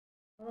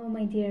Hello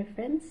my dear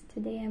friends,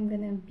 today I'm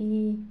gonna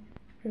be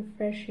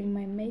refreshing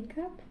my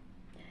makeup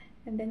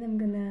and then I'm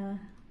gonna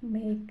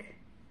make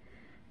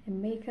a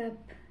makeup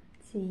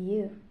to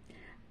you.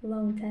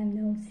 Long time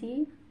no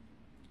see.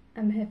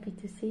 I'm happy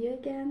to see you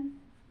again.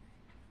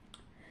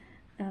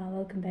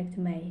 Welcome back to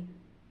my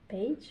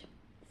page.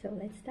 So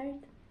let's start.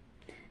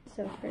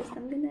 So first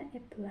I'm gonna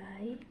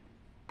apply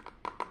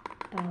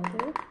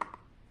powder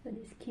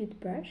with this cute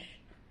brush,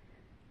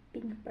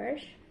 pink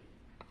brush.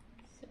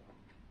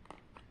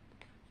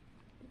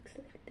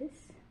 Like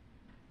this,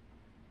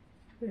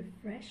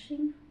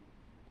 refreshing.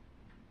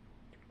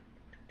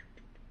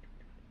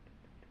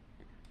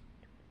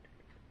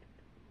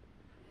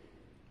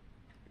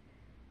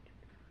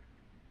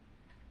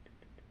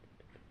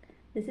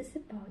 This is a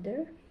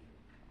powder,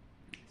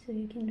 so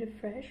you can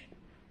refresh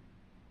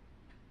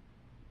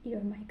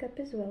your makeup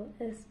as well,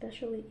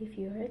 especially if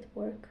you're at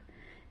work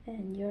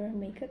and your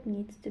makeup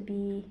needs to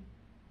be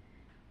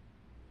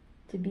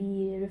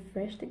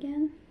refreshed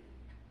again.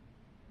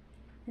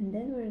 And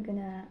then we're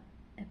gonna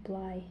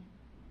apply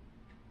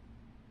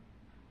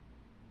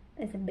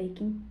as a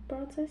baking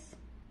process.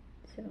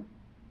 So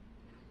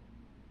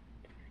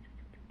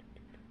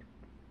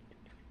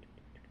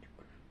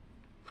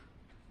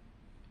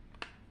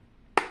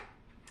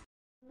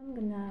I'm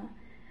gonna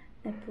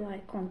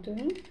apply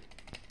contouring,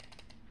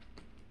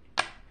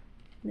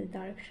 the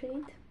dark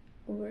shade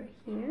over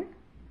here,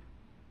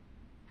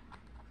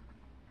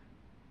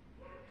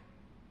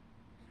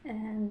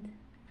 and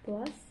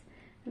plus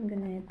I'm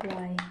gonna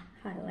apply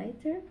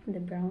highlighter,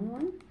 the brown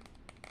one,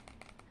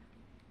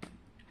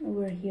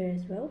 over here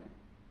as well.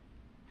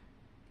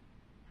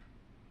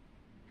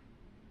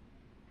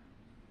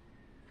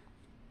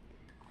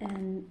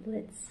 And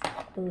let's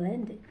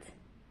blend it.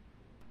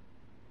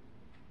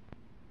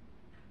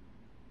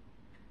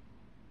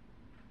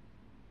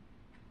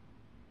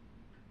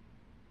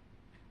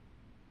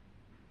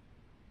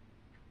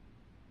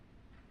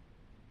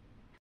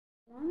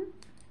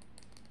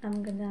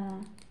 I'm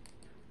gonna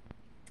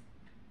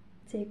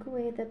take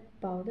away the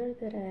powder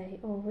that I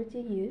already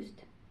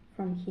used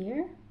from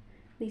here,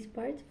 this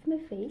part of my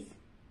face,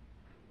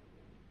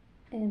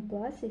 and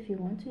plus if you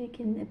want to you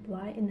can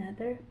apply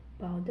another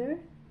powder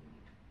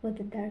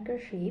with a darker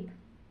shape.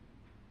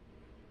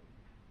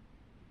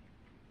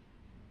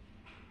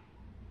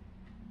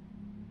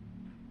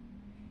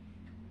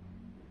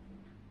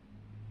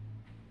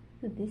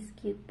 With this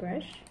cute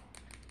brush.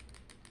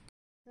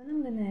 Then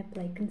I'm gonna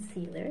apply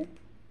concealer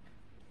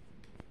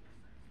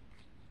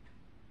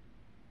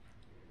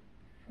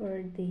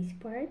for these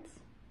parts.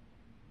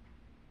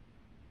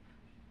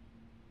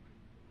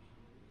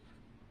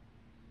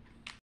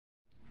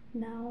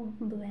 Now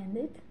blend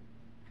it.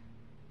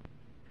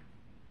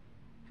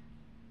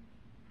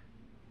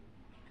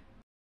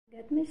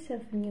 Got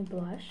myself a new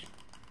blush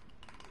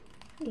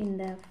in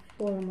the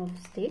form of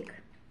stick.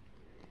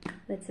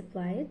 Let's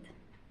apply it.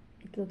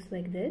 It looks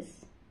like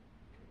this.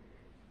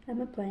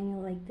 I'm applying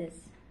it like this.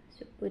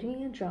 So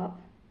putting a drop,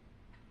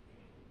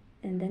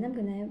 and then I'm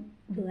gonna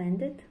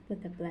blend it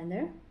with a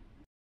blender.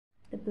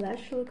 The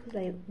blush looks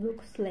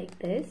like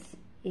this.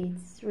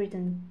 It's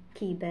written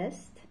Key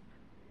Best.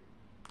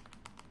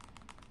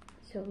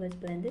 So let's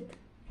blend it.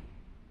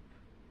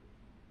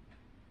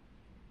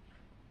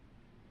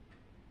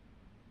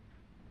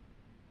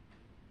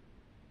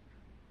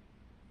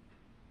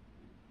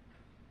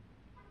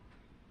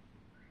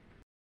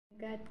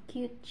 Got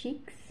cute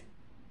cheeks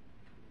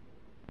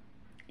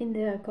in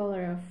the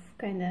color of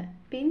kinda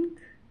pink,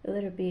 a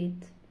little bit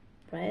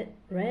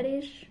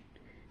reddish.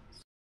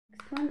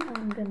 Next one,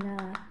 I'm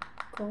gonna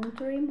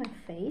contour my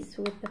face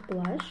with the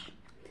blush,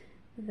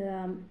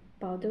 the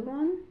powder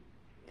one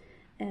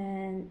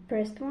and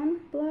pressed one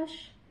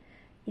blush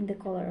in the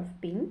color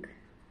of pink.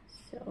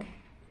 So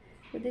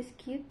with this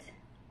cute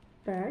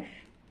brush,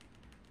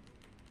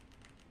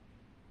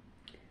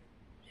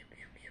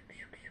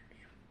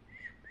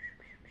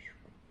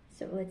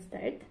 so let's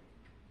start.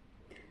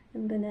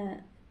 I'm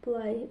gonna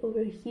apply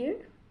over here,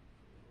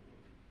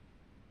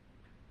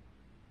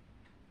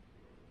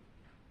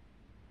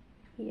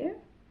 here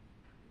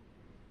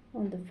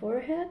on the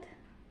forehead,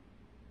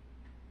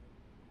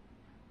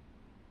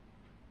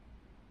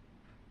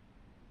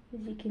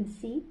 as you can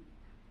see,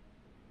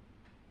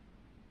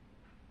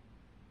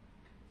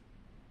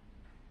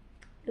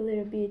 a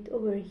little bit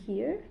over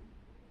here,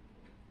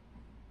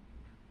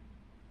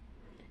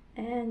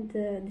 and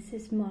this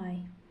is my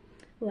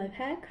life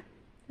hack.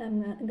 I'm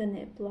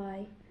gonna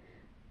apply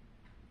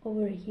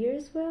over here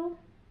as well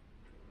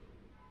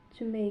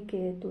to make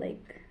it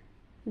like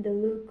the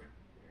look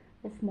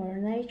of more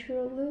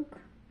natural look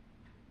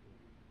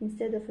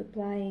instead of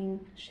applying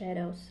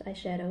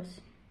eyeshadows.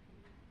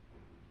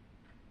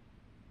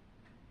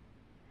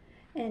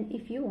 And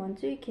if you want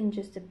to, you can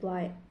just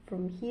apply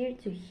from here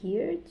to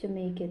here to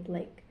make it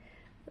like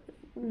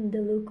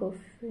the look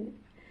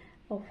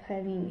of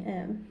having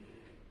a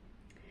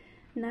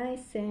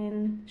nice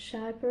and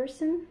shy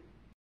person.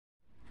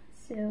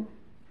 So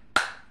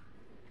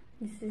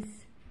this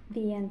is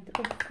the end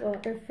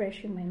of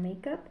refreshing my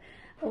makeup.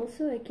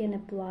 Also, I can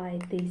apply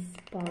this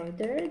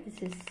powder.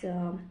 This is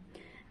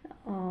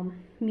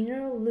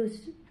mineral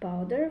loose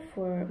powder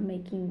for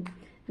making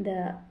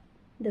the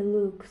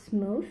look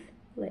smooth,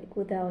 like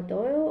without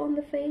oil on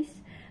the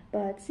face.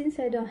 But since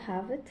I don't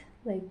have it,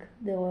 like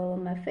the oil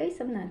on my face,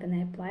 I'm not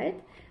gonna apply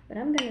it, but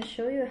I'm gonna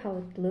show you how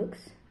it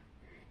looks.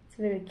 It's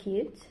very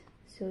cute.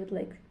 So it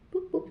like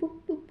boop boop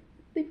boop boop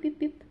beep beep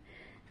beep.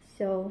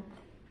 So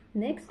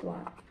next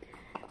one,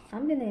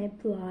 I'm gonna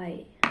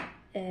apply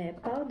a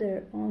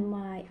powder on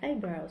my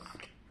eyebrows.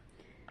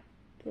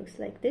 It looks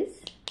like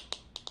this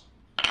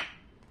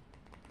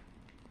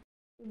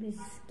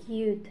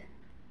cute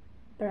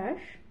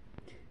brush,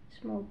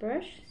 small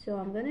brush. So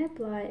I'm gonna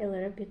apply a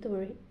little bit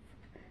over,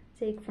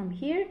 take from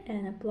here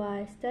and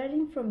apply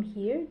starting from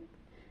here,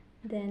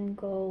 then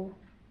go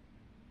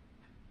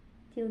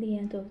till the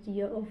end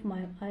of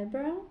my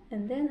eyebrow,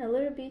 and then a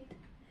little bit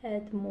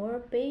add more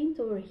paint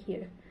over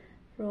here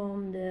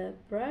from the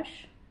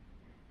brush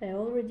I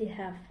already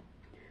have,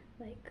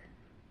 like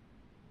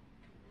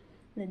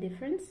the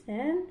difference.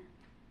 And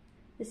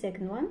the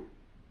second one,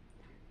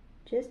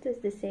 just as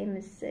the same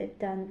as I've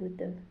done with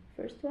the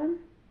first one,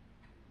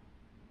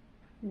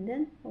 and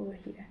then over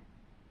here.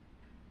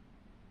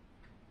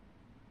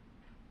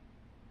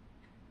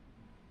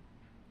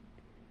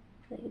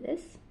 Like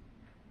this.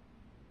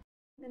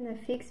 I'm gonna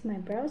fix my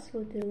brows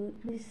with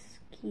this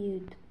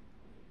cute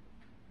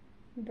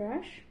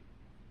brush,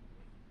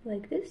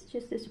 like this,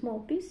 just a small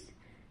piece,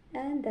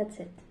 and that's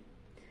it.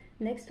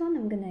 Next one,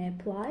 I'm gonna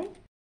apply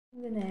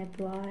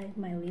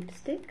my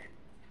lipstick.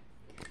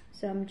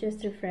 So I'm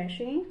just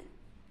refreshing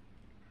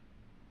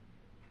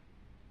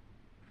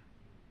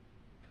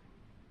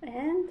it,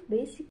 and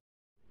basically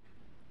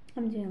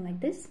I'm doing like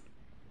this,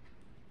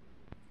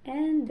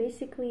 and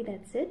basically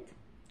that's it.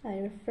 I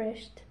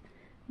refreshed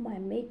my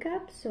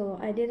makeup, so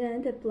I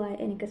didn't apply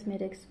any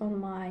cosmetics on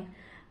my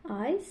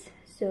eyes,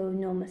 so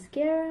no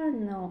mascara,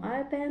 no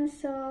eye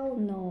pencil,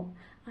 no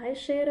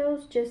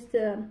eyeshadows, just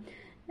a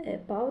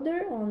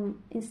powder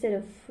on instead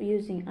of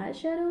using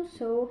eyeshadow.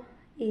 So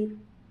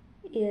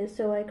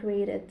so I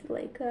created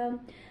like a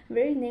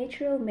very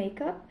natural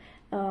makeup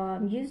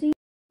using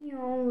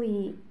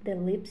only the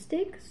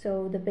lipstick.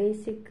 So the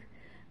basic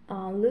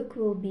look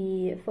will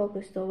be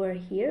focused over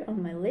here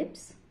on my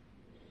lips.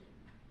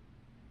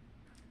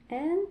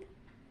 And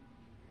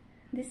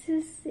this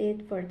is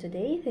it for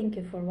today. Thank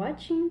you for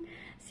watching.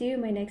 See you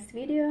in my next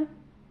video.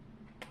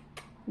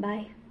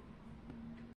 Bye.